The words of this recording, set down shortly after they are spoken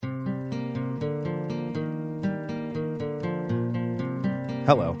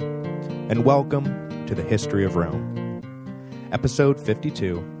Hello, and welcome to the History of Rome. Episode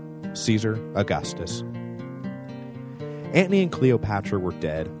 52, Caesar Augustus. Antony and Cleopatra were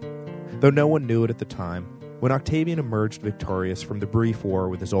dead, though no one knew it at the time. When Octavian emerged victorious from the brief war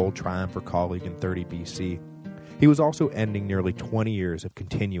with his old triumphant colleague in 30 BC, he was also ending nearly 20 years of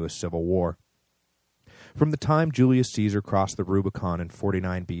continuous civil war. From the time Julius Caesar crossed the Rubicon in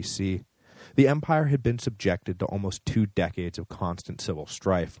 49 BC, the empire had been subjected to almost 2 decades of constant civil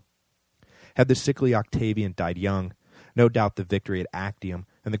strife. Had the sickly Octavian died young, no doubt the victory at Actium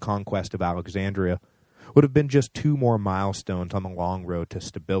and the conquest of Alexandria would have been just 2 more milestones on the long road to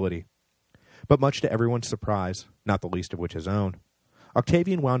stability. But much to everyone's surprise, not the least of which his own,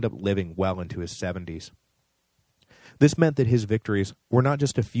 Octavian wound up living well into his 70s. This meant that his victories were not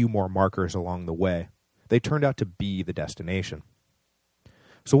just a few more markers along the way. They turned out to be the destination.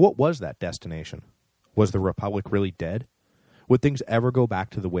 So what was that destination? Was the Republic really dead? Would things ever go back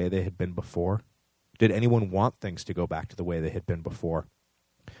to the way they had been before? Did anyone want things to go back to the way they had been before?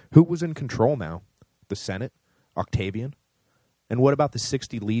 Who was in control now? The Senate? Octavian? And what about the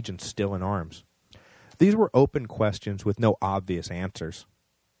 60 legions still in arms? These were open questions with no obvious answers.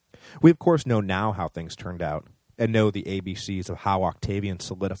 We of course know now how things turned out, and know the ABCs of how Octavian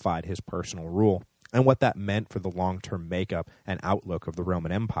solidified his personal rule, and what that meant for the long-term makeup and outlook of the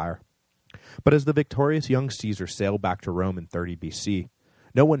Roman Empire. But as the victorious young Caesar sailed back to Rome in 30 BC,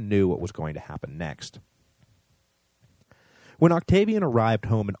 no one knew what was going to happen next. When Octavian arrived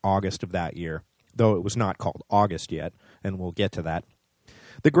home in August of that year, though it was not called August yet, and we'll get to that,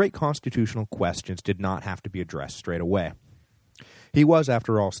 the great constitutional questions did not have to be addressed straight away. He was,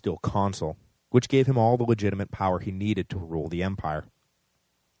 after all, still consul, which gave him all the legitimate power he needed to rule the empire.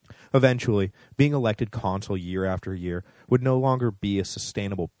 Eventually, being elected consul year after year would no longer be a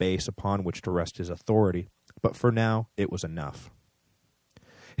sustainable base upon which to rest his authority, but for now, it was enough.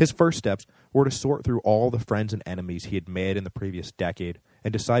 His first steps were to sort through all the friends and enemies he had made in the previous decade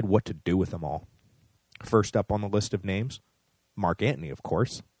and decide what to do with them all. First up on the list of names, Mark Antony, of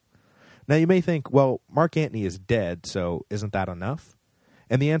course. Now you may think, well, Mark Antony is dead, so isn't that enough?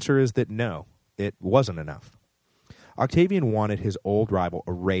 And the answer is that no, it wasn't enough. Octavian wanted his old rival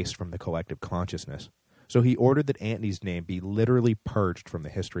erased from the collective consciousness, so he ordered that Antony's name be literally purged from the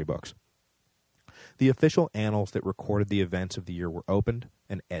history books. The official annals that recorded the events of the year were opened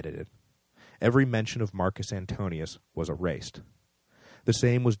and edited. Every mention of Marcus Antonius was erased. The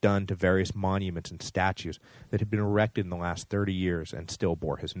same was done to various monuments and statues that had been erected in the last 30 years and still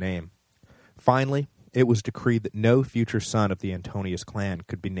bore his name. Finally, it was decreed that no future son of the Antonius clan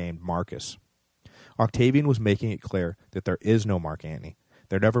could be named Marcus. Octavian was making it clear that there is no Mark Antony,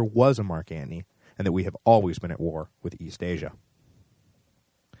 there never was a Mark Antony, and that we have always been at war with East Asia.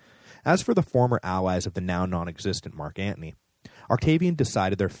 As for the former allies of the now non-existent Mark Antony, Octavian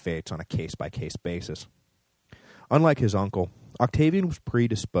decided their fates on a case-by-case basis. Unlike his uncle, Octavian was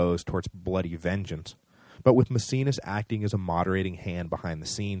predisposed towards bloody vengeance, but with Maecenas acting as a moderating hand behind the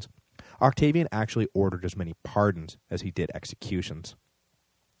scenes, Octavian actually ordered as many pardons as he did executions.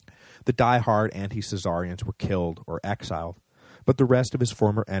 The die-hard anti-Caesarians were killed or exiled, but the rest of his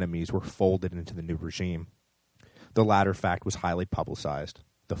former enemies were folded into the new regime. The latter fact was highly publicized,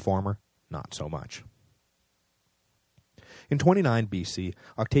 the former not so much. In 29 BC,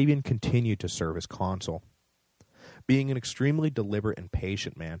 Octavian continued to serve as consul. Being an extremely deliberate and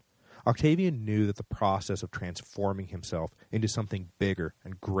patient man, Octavian knew that the process of transforming himself into something bigger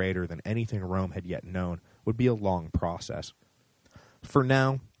and greater than anything Rome had yet known would be a long process. For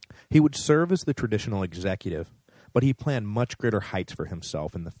now, he would serve as the traditional executive, but he planned much greater heights for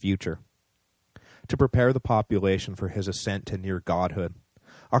himself in the future. To prepare the population for his ascent to near godhood,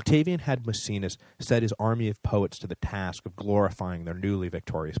 Octavian had Maecenas set his army of poets to the task of glorifying their newly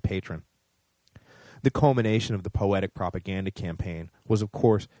victorious patron. The culmination of the poetic propaganda campaign was, of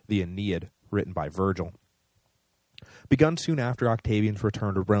course, the Aeneid, written by Virgil. Begun soon after Octavian's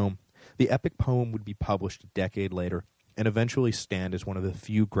return to Rome, the epic poem would be published a decade later and eventually stand as one of the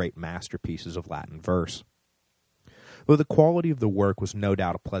few great masterpieces of Latin verse. Though the quality of the work was no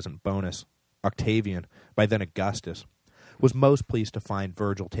doubt a pleasant bonus, Octavian, by then Augustus, was most pleased to find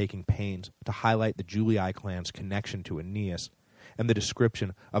Virgil taking pains to highlight the Julii clan's connection to Aeneas and the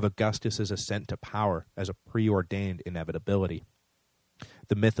description of Augustus's ascent to power as a preordained inevitability.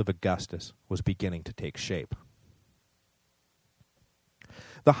 The myth of Augustus was beginning to take shape.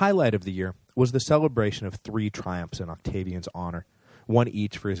 The highlight of the year was the celebration of 3 triumphs in Octavian's honor, one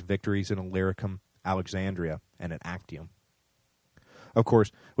each for his victories in Illyricum, Alexandria, and at Actium. Of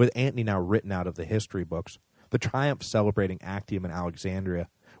course, with Antony now written out of the history books, the triumphs celebrating Actium and Alexandria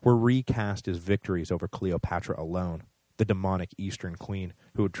were recast as victories over Cleopatra alone, the demonic Eastern queen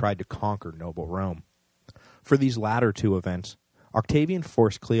who had tried to conquer noble Rome. For these latter two events, Octavian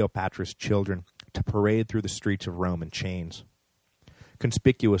forced Cleopatra's children to parade through the streets of Rome in chains.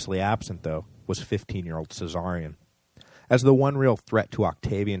 Conspicuously absent, though, was 15-year-old Caesarion. As the one real threat to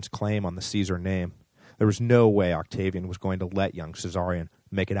Octavian's claim on the Caesar name, there was no way Octavian was going to let young Caesarion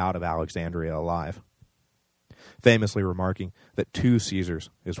make it out of Alexandria alive. Famously remarking that 2 Caesars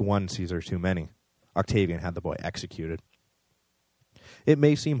is 1 Caesar too many, Octavian had the boy executed. It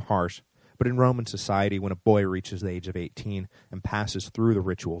may seem harsh, but in Roman society, when a boy reaches the age of 18 and passes through the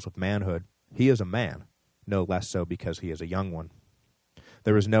rituals of manhood, he is a man, no less so because he is a young one.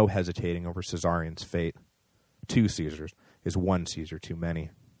 There is no hesitating over Caesarion's fate. 2 Caesars is 1 Caesar too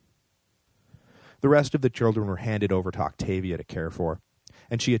many. The rest of the children were handed over to Octavia to care for,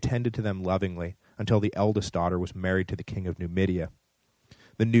 and she attended to them lovingly until the eldest daughter was married to the king of Numidia.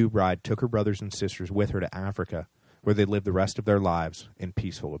 The new bride took her brothers and sisters with her to Africa, where they lived the rest of their lives in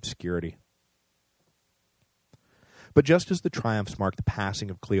peaceful obscurity. But just as the triumphs marked the passing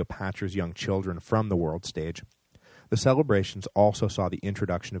of Cleopatra's young children from the world stage, the celebrations also saw the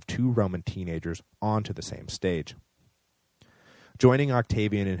introduction of 2 Roman teenagers onto the same stage. Joining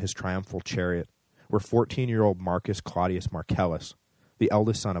Octavian in his triumphal chariot were 14-year-old Marcus Claudius Marcellus, the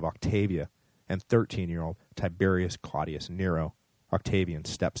eldest son of Octavia, and 13-year-old Tiberius Claudius Nero, Octavian's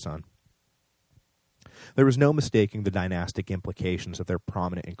stepson. There was no mistaking the dynastic implications of their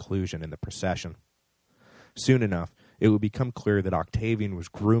prominent inclusion in the procession. Soon enough, it would become clear that Octavian was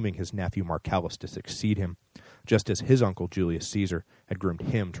grooming his nephew Marcellus to succeed him, just as his uncle Julius Caesar had groomed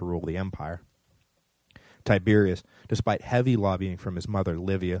him to rule the empire. Tiberius, despite heavy lobbying from his mother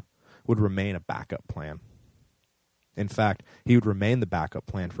Livia, would remain a backup plan. In fact, he would remain the backup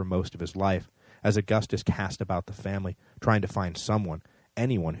plan for most of his life, as Augustus cast about the family, trying to find someone,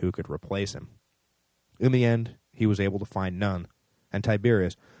 anyone who could replace him. In the end, he was able to find none, and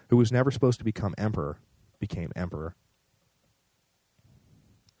Tiberius, who was never supposed to become emperor, became emperor.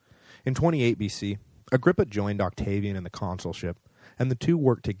 In 28 BC, Agrippa joined Octavian in the consulship, and the two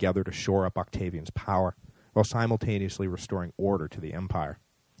worked together to shore up Octavian's power, while simultaneously restoring order to the empire.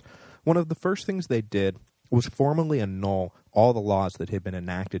 One of the first things they did was formally annul all the laws that had been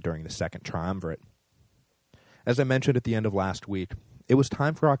enacted during the Second Triumvirate. As I mentioned at the end of last week, it was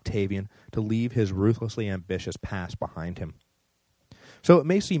time for Octavian to leave his ruthlessly ambitious past behind him. So it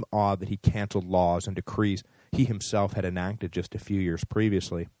may seem odd that he canceled laws and decrees he himself had enacted just a few years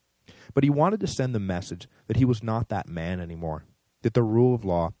previously, but he wanted to send the message that he was not that man anymore, that the rule of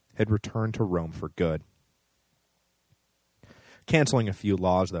law had returned to Rome for good. Canceling a few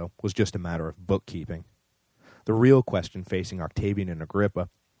laws, though, was just a matter of bookkeeping. The real question facing Octavian and Agrippa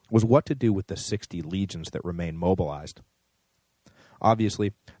was what to do with the 60 legions that remained mobilized.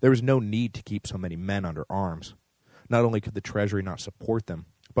 Obviously, there was no need to keep so many men under arms. Not only could the treasury not support them,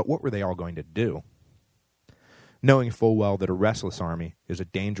 but what were they all going to do? Knowing full well that a restless army is a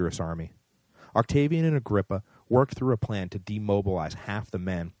dangerous army, Octavian and Agrippa worked through a plan to demobilize half the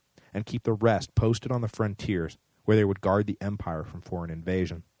men and keep the rest posted on the frontiers where they would guard the empire from foreign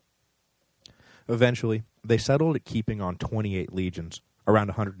invasion. Eventually, they settled at keeping on 28 legions, around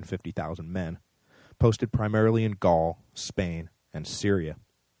 150,000 men, posted primarily in Gaul, Spain, and Syria.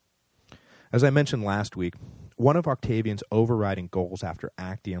 As I mentioned last week, one of Octavian's overriding goals after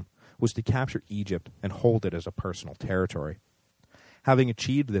Actium was to capture Egypt and hold it as a personal territory. Having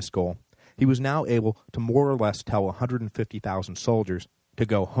achieved this goal, he was now able to more or less tell 150,000 soldiers to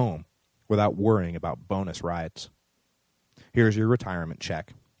go home without worrying about bonus riots. Here's your retirement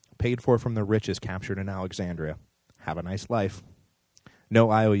check, paid for from the riches captured in Alexandria. Have a nice life. No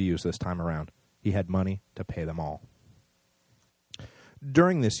IOUs this time around. He had money to pay them all.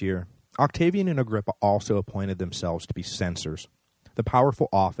 During this year, Octavian and Agrippa also appointed themselves to be censors, the powerful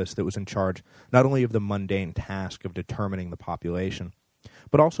office that was in charge not only of the mundane task of determining the population,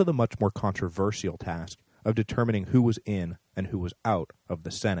 but also the much more controversial task of determining who was in and who was out of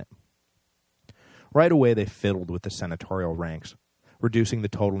the Senate. Right away they fiddled with the senatorial ranks, reducing the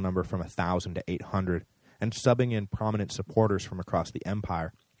total number from 1,000 to 800, and subbing in prominent supporters from across the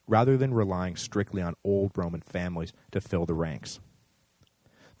empire, rather than relying strictly on old Roman families to fill the ranks.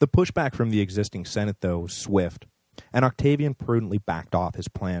 The pushback from the existing Senate, though, was swift, and Octavian prudently backed off his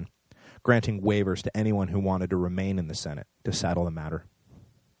plan, granting waivers to anyone who wanted to remain in the Senate to settle the matter.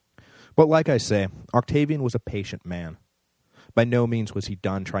 But like I say, Octavian was a patient man. By no means was he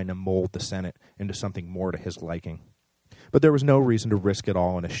done trying to mold the Senate into something more to his liking. But there was no reason to risk it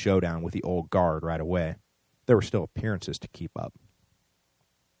all in a showdown with the old guard right away. There were still appearances to keep up.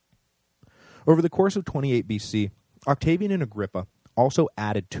 Over the course of 28 BC, Octavian and Agrippa also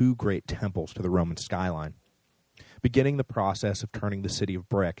added 2 great temples to the Roman skyline. beginning the process of turning the city of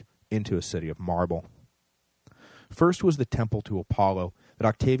brick into a city of marble. First was the temple to Apollo that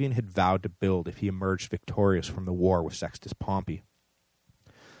Octavian had vowed to build if he emerged victorious from the war with Sextus Pompey.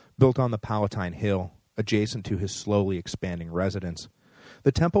 Built on the Palatine Hill, adjacent to his slowly expanding residence,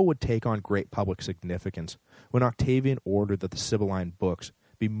 the temple would take on great public significance when Octavian ordered that the Sibylline books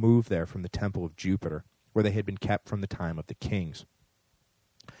be moved there from the temple of Jupiter, where they had been kept from the time of the kings.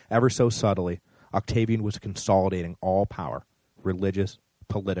 Ever so subtly, Octavian was consolidating all power, religious,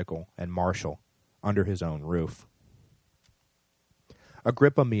 political, and martial, under his own roof.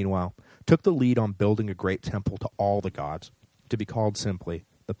 Agrippa, meanwhile, took the lead on building a great temple to all the gods, to be called simply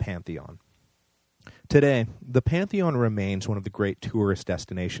the Pantheon. Today, the Pantheon remains one of the great tourist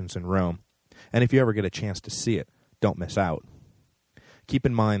destinations in Rome, and if you ever get a chance to see it, don't miss out. Keep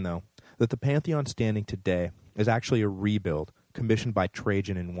in mind, though, that the Pantheon standing today is actually a rebuild commissioned by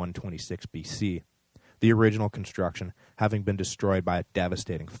Trajan in 126 BC, the original construction having been destroyed by a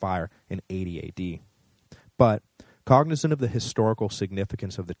devastating fire in 80 AD. But, cognizant of the historical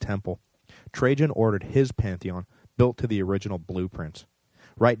significance of the temple, Trajan ordered his Pantheon built to the original blueprints,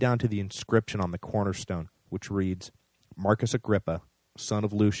 right down to the inscription on the cornerstone, which reads, "Marcus Agrippa, son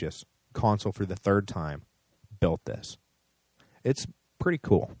of Lucius, consul for the third time, built this." It's pretty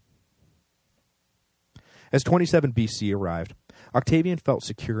cool. As 27 BC arrived, Octavian felt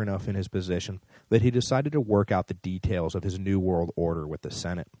secure enough in his position that he decided to work out the details of his new world order with the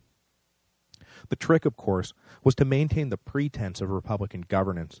Senate. The trick, of course, was to maintain the pretense of republican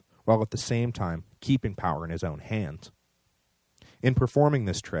governance, while at the same time keeping power in his own hands. In performing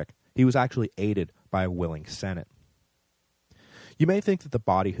this trick, he was actually aided by a willing Senate. You may think that the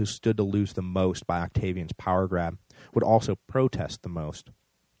body who stood to lose the most by Octavian's power grab would also protest the most.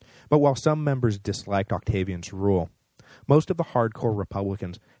 But while some members disliked Octavian's rule, most of the hardcore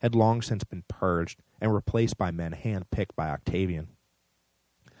Republicans had long since been purged and replaced by men handpicked by Octavian.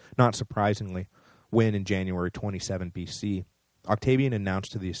 Not surprisingly, when in January 27 BC, Octavian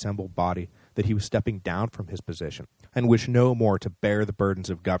announced to the assembled body that he was stepping down from his position and wished no more to bear the burdens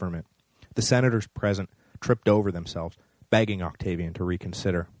of government, the senators present tripped over themselves, begging Octavian to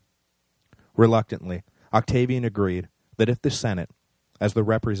reconsider. Reluctantly, Octavian agreed that if the Senate, as the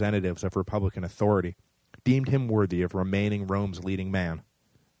representatives of Republican authority, deemed him worthy of remaining Rome's leading man,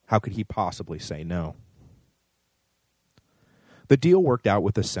 how could he possibly say no? The deal worked out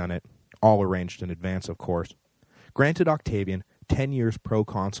with the Senate, all arranged in advance, of course, granted Octavian 10 years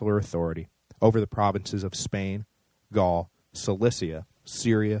proconsular authority over the provinces of Spain, Gaul, Cilicia,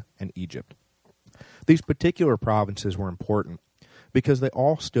 Syria, and Egypt. These particular provinces were important because they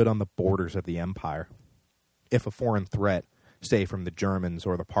all stood on the borders of the empire. If a foreign threat, say from the Germans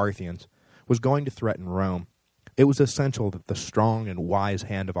or the Parthians, was going to threaten Rome, it was essential that the strong and wise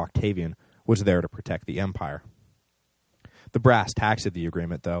hand of Octavian was there to protect the empire. The brass tacks of the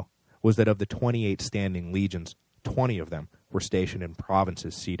agreement, though, was that of the 28 standing legions, 20 of them were stationed in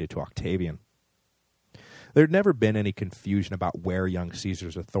provinces ceded to Octavian. There had never been any confusion about where young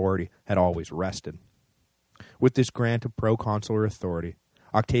Caesar's authority had always rested. With this grant of proconsular authority,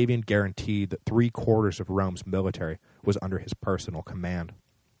 Octavian guaranteed that 3/4 of Rome's military was under his personal command.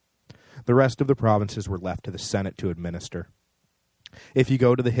 The rest of the provinces were left to the Senate to administer. If you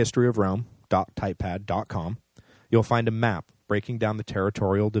go to thehistoryofrome.typepad.com, you'll find a map breaking down the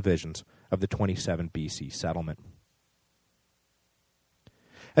territorial divisions of the 27 BC settlement.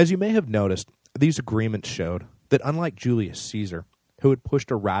 As you may have noticed, these agreements showed that unlike Julius Caesar, who had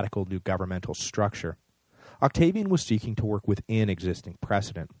pushed a radical new governmental structure, Octavian was seeking to work within existing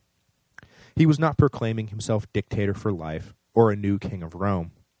precedent. He was not proclaiming himself dictator for life or a new king of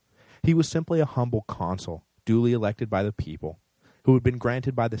Rome. He was simply a humble consul, duly elected by the people, who had been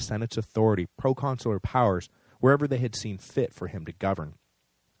granted by the Senate's authority proconsular powers wherever they had seen fit for him to govern.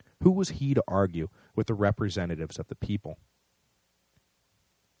 Who was he to argue with the representatives of the people?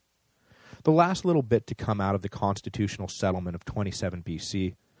 The last little bit to come out of the constitutional settlement of 27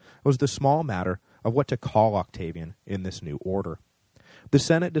 BC was the small matter of what to call Octavian in this new order. The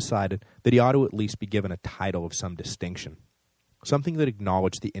Senate decided that he ought to at least be given a title of some distinction, something that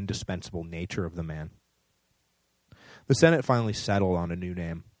acknowledged the indispensable nature of the man. The Senate finally settled on a new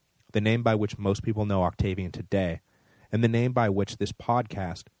name, the name by which most people know Octavian today, and the name by which this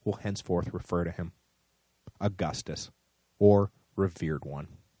podcast will henceforth refer to him: Augustus, or Revered One.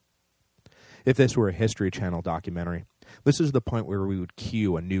 If this were a History Channel documentary, this is the point where we would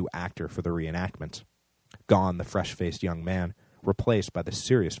cue a new actor for the reenactments. Gone the fresh-faced young man, replaced by the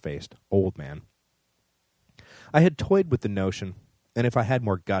serious-faced old man. I had toyed with the notion, and if I had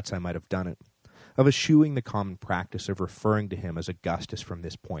more guts I might have done it, of eschewing the common practice of referring to him as Augustus from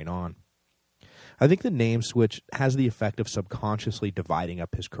this point on. I think the name switch has the effect of subconsciously dividing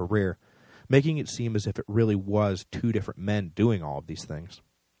up his career, making it seem as if it really was two different men doing all of these things.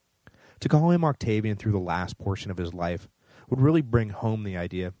 To call him Octavian through the last portion of his life would really bring home the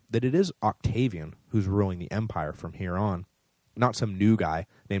idea that it is Octavian who's ruling the empire from here on, not some new guy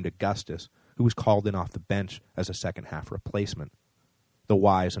named Augustus who was called in off the bench as a second-half replacement, the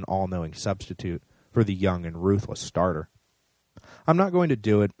wise and all-knowing substitute for the young and ruthless starter. I'm not going to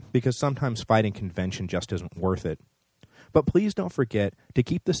do it because sometimes fighting convention just isn't worth it. But please don't forget to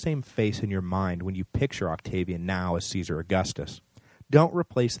keep the same face in your mind when you picture Octavian now as Caesar Augustus. Don't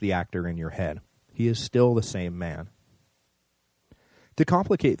replace the actor in your head. He is still the same man. To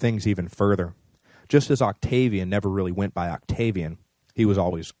complicate things even further, just as Octavian never really went by Octavian, he was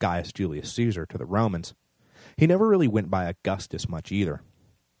always Gaius Julius Caesar to the Romans, he never really went by Augustus much either.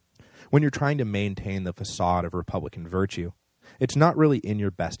 When you're trying to maintain the facade of Republican virtue, it's not really in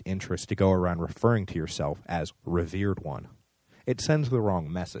your best interest to go around referring to yourself as revered one. It sends the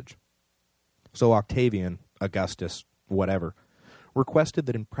wrong message. So Octavian, Augustus, whatever, requested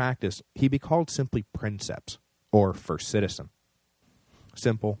that in practice he be called simply princeps, or first citizen.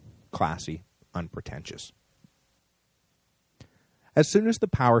 Simple, classy, unpretentious. As soon as the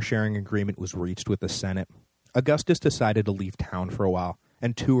power-sharing agreement was reached with the Senate, Augustus decided to leave town for a while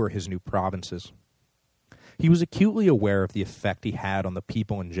and tour his new provinces. He was acutely aware of the effect he had on the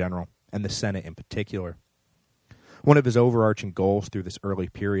people in general, and the Senate in particular. One of his overarching goals through this early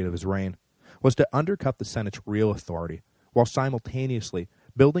period of his reign was to undercut the Senate's real authority, while simultaneously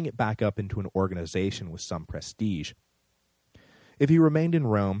building it back up into an organization with some prestige. If he remained in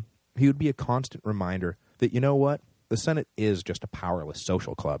Rome, he would be a constant reminder that, you know what, the Senate is just a powerless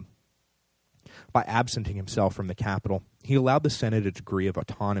social club. By absenting himself from the capital, he allowed the Senate a degree of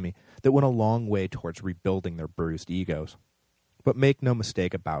autonomy that went a long way towards rebuilding their bruised egos. But make no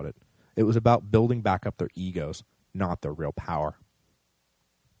mistake about it, it was about building back up their egos, not their real power.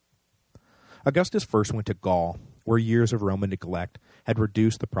 Augustus first went to Gaul, where years of Roman neglect had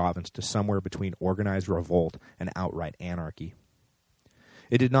reduced the province to somewhere between organized revolt and outright anarchy.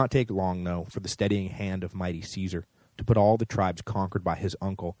 It did not take long, though, for the steadying hand of mighty Caesar to put all the tribes conquered by his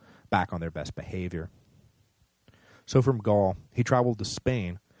uncle back on their best behavior. So from Gaul, he traveled to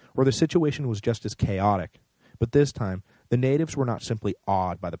Spain, where the situation was just as chaotic, but this time, the natives were not simply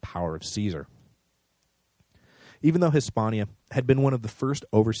awed by the power of Caesar. Even though Hispania had been one of the first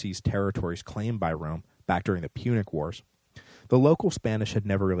overseas territories claimed by Rome back during the Punic Wars, the local Spanish had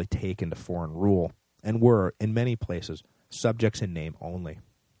never really taken to foreign rule, and were, in many places, subjects in name only.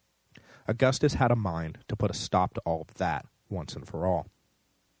 Augustus had a mind to put a stop to all of that once and for all.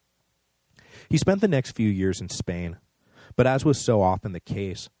 He spent the next few years in Spain, but as was so often the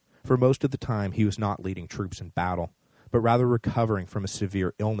case, for most of the time he was not leading troops in battle, but rather recovering from a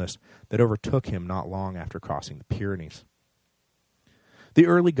severe illness that overtook him not long after crossing the Pyrenees. The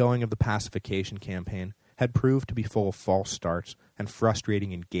early going of the pacification campaign had proved to be full of false starts and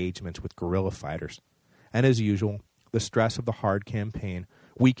frustrating engagements with guerrilla fighters, and as usual, the stress of the hard campaign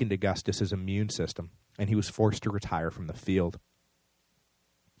weakened Augustus's immune system, and he was forced to retire from the field.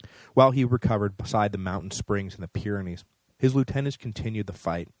 While he recovered beside the mountain springs in the Pyrenees, his lieutenants continued the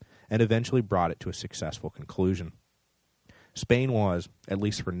fight and eventually brought it to a successful conclusion. Spain was, at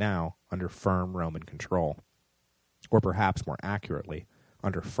least for now, under firm Roman control, or perhaps more accurately,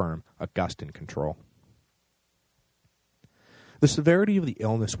 under firm Augustan control. The severity of the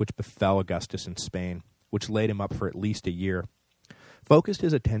illness which befell Augustus in Spain, which laid him up for at least a year, focused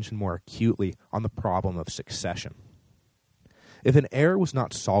his attention more acutely on the problem of succession. If an heir was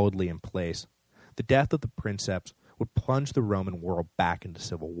not solidly in place, the death of the princeps would plunge the Roman world back into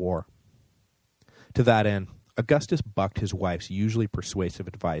civil war. To that end, Augustus bucked his wife's usually persuasive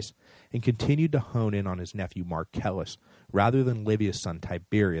advice and continued to hone in on his nephew Marcellus rather than Livia's son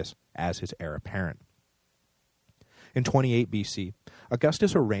Tiberius as his heir apparent. In 28 BC,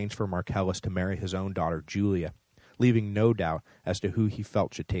 Augustus arranged for Marcellus to marry his own daughter Julia, leaving no doubt as to who he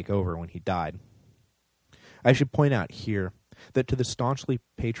felt should take over when he died. I should point out here that to the staunchly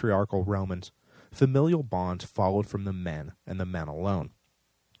patriarchal Romans, familial bonds followed from the men and the men alone.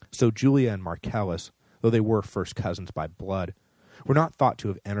 So Julia and Marcellus, though they were first cousins by blood, were not thought to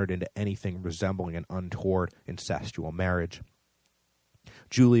have entered into anything resembling an untoward incestual marriage.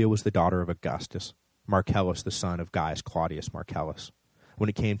 Julia was the daughter of Augustus, Marcellus the son of Gaius Claudius Marcellus. When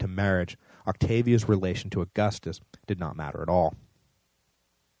it came to marriage, Octavia's relation to Augustus did not matter at all.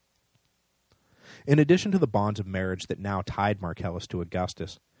 In addition to the bonds of marriage that now tied Marcellus to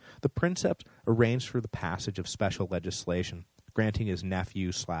Augustus, the princeps arranged for the passage of special legislation granting his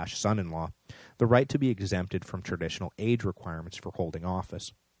nephew/son-in-law the right to be exempted from traditional age requirements for holding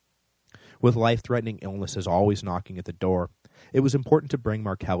office. With life-threatening illnesses always knocking at the door, it was important to bring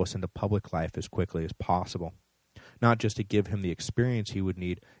Marcellus into public life as quickly as possible, not just to give him the experience he would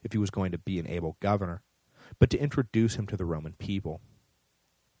need if he was going to be an able governor, but to introduce him to the Roman people.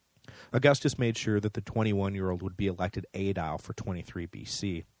 Augustus made sure that the 21-year-old would be elected aedile for 23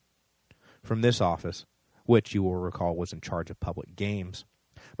 BC. From this office, which you will recall was in charge of public games,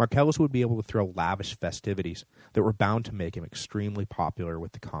 Marcellus would be able to throw lavish festivities that were bound to make him extremely popular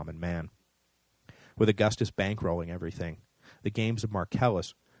with the common man. With Augustus bankrolling everything, the games of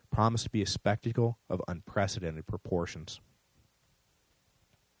Marcellus promised to be a spectacle of unprecedented proportions.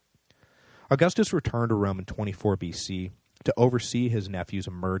 Augustus returned to Rome in 24 BC to oversee his nephew's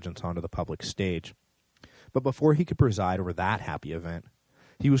emergence onto the public stage. But before he could preside over that happy event,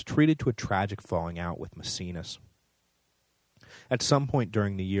 he was treated to a tragic falling out with Maecenas. At some point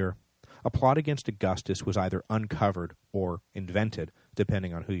during the year, a plot against Augustus was either uncovered or invented,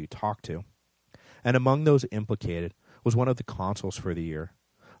 depending on who you talk to. And among those implicated was one of the consuls for the year,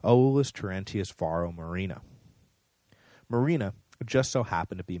 Aulus Terentius Varro Murena. Murena just so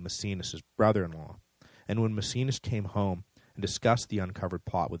happened to be Maecenas' brother-in-law, and when Maecenas came home and discussed the uncovered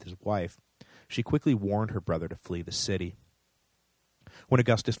plot with his wife, she quickly warned her brother to flee the city. When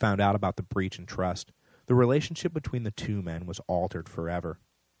Augustus found out about the breach in trust, the relationship between the two men was altered forever.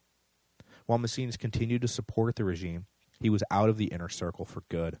 While Maecenas continued to support the regime, he was out of the inner circle for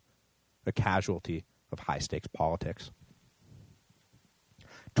good, a casualty of high-stakes politics.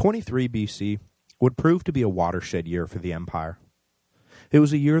 23 BC would prove to be a watershed year for the empire. It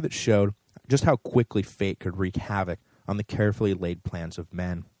was a year that showed just how quickly fate could wreak havoc on the carefully laid plans of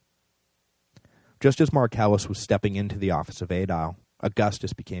men. Just as Marcellus was stepping into the office of aedile,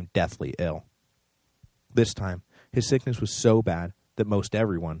 Augustus became deathly ill. This time, his sickness was so bad that most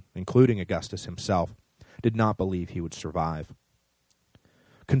everyone, including Augustus himself, did not believe he would survive.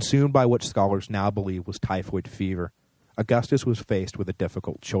 Consumed by what scholars now believe was typhoid fever, Augustus was faced with a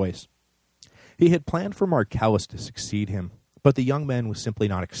difficult choice. He had planned for Marcellus to succeed him, but the young man was simply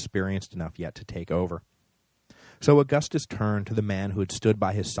not experienced enough yet to take over. So Augustus turned to the man who had stood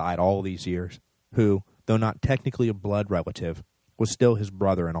by his side all these years, who, though not technically a blood relative, was still his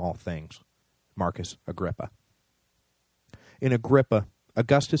brother in all things, Marcus Agrippa. In Agrippa,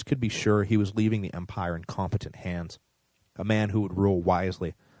 Augustus could be sure he was leaving the empire in competent hands, a man who would rule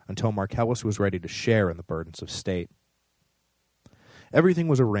wisely until Marcellus was ready to share in the burdens of state. Everything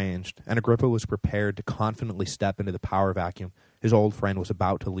was arranged, and Agrippa was prepared to confidently step into the power vacuum his old friend was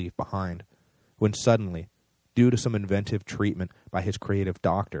about to leave behind, when suddenly, due to some inventive treatment by his creative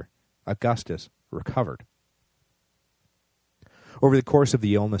doctor, Augustus recovered. Over the course of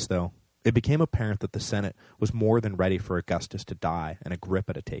the illness, though, it became apparent that the Senate was more than ready for Augustus to die and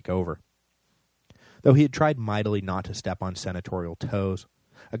Agrippa to take over. Though he had tried mightily not to step on senatorial toes,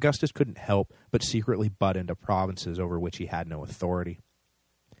 Augustus couldn't help but secretly butt into provinces over which he had no authority.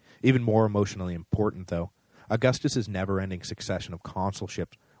 Even more emotionally important, though, Augustus's never-ending succession of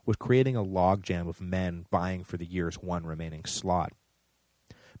consulships was creating a logjam of men vying for the year's one remaining slot.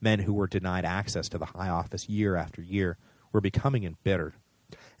 Men who were denied access to the high office year after year were becoming embittered,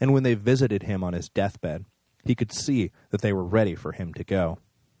 and when they visited him on his deathbed, he could see that they were ready for him to go.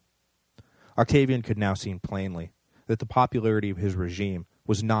 Octavian could now see plainly that the popularity of his regime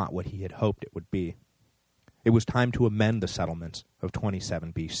was not what he had hoped it would be. It was time to amend the settlements of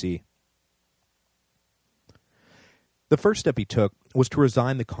 27 BC. The first step he took was to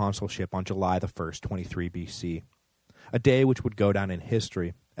resign the consulship on July the 1st, 23 BC, a day which would go down in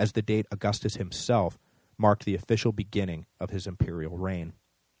history as the date Augustus himself marked the official beginning of his imperial reign.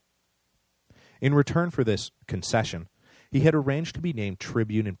 In return for this concession, he had arranged to be named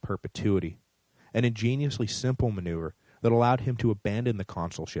tribune in perpetuity, an ingeniously simple maneuver that allowed him to abandon the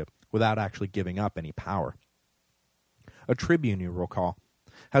consulship without actually giving up any power. A tribune, you recall,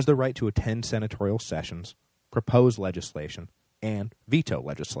 has the right to attend senatorial sessions, propose legislation, and veto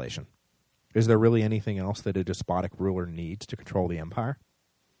legislation. Is there really anything else that a despotic ruler needs to control the empire?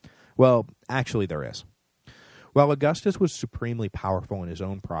 Well, actually there is. While Augustus was supremely powerful in his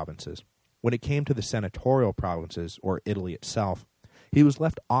own provinces, when it came to the senatorial provinces, or Italy itself, he was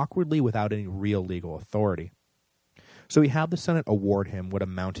left awkwardly without any real legal authority. So he had the Senate award him what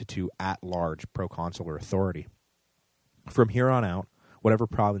amounted to at-large proconsular authority. From here on out, whatever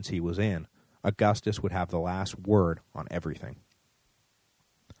province he was in, Augustus would have the last word on everything.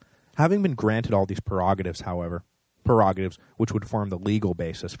 Having been granted all these prerogatives, however, prerogatives which would form the legal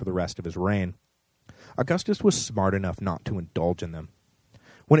basis for the rest of his reign, Augustus was smart enough not to indulge in them.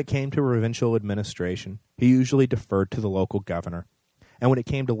 When it came to provincial administration, he usually deferred to the local governor, and when it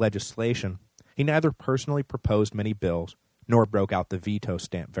came to legislation, he neither personally proposed many bills nor broke out the veto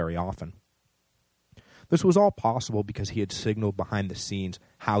stamp very often. This was all possible because he had signaled behind the scenes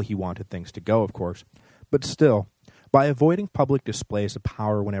how he wanted things to go, of course, but still, by avoiding public displays of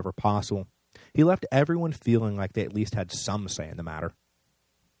power whenever possible, he left everyone feeling like they at least had some say in the matter.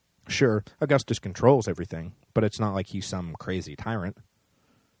 Sure, Augustus controls everything, but it's not like he's some crazy tyrant.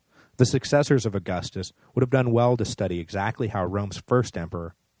 The successors of Augustus would have done well to study exactly how Rome's first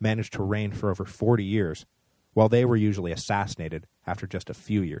emperor managed to reign for over 40 years, while they were usually assassinated after just a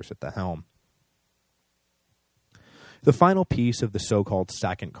few years at the helm. The final piece of the so-called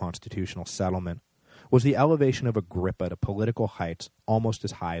Second Constitutional Settlement was the elevation of Agrippa to political heights almost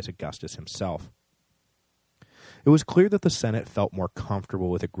as high as Augustus himself. It was clear that the Senate felt more comfortable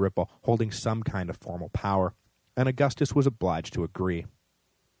with Agrippa holding some kind of formal power, and Augustus was obliged to agree.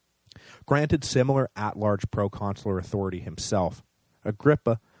 Granted similar at-large proconsular authority himself,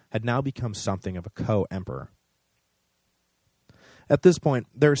 Agrippa had now become something of a co-emperor. At this point,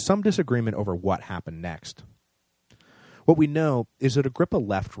 there is some disagreement over what happened next. What we know is that Agrippa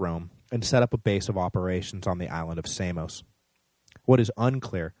left Rome and set up a base of operations on the island of Samos. What is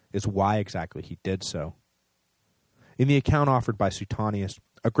unclear is why exactly he did so. In the account offered by Suetonius,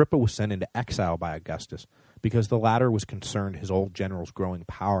 Agrippa was sent into exile by Augustus because the latter was concerned his old general's growing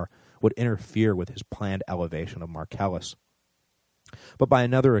power would interfere with his planned elevation of Marcellus. But by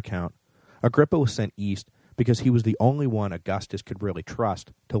another account, Agrippa was sent east because he was the only one Augustus could really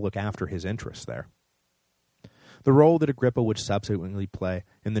trust to look after his interests there. The role that Agrippa would subsequently play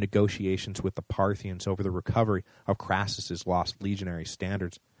in the negotiations with the Parthians over the recovery of Crassus's lost legionary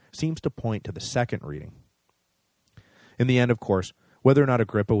standards seems to point to the second reading. In the end, of course, whether or not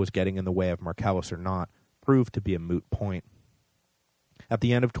Agrippa was getting in the way of Marcellus or not proved to be a moot point. At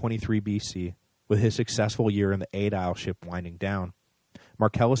the end of 23 BC, with his successful year in the aedileship winding down,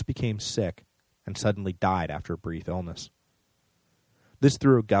 Marcellus became sick and suddenly died after a brief illness. This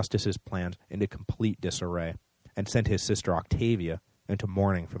threw Augustus's plans into complete disarray and sent his sister Octavia into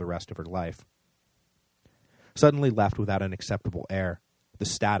mourning for the rest of her life. Suddenly left without an acceptable heir, the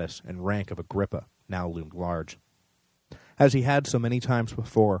status and rank of Agrippa now loomed large. As he had so many times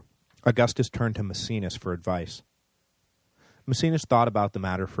before, Augustus turned to Maecenas for advice. Maecenas thought about the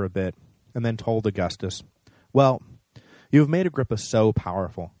matter for a bit, and then told Augustus, "Well, you have made Agrippa so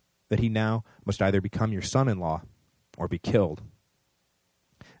powerful that he now must either become your son-in-law or be killed."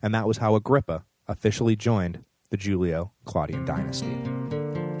 And that was how Agrippa officially joined the Julio-Claudian dynasty.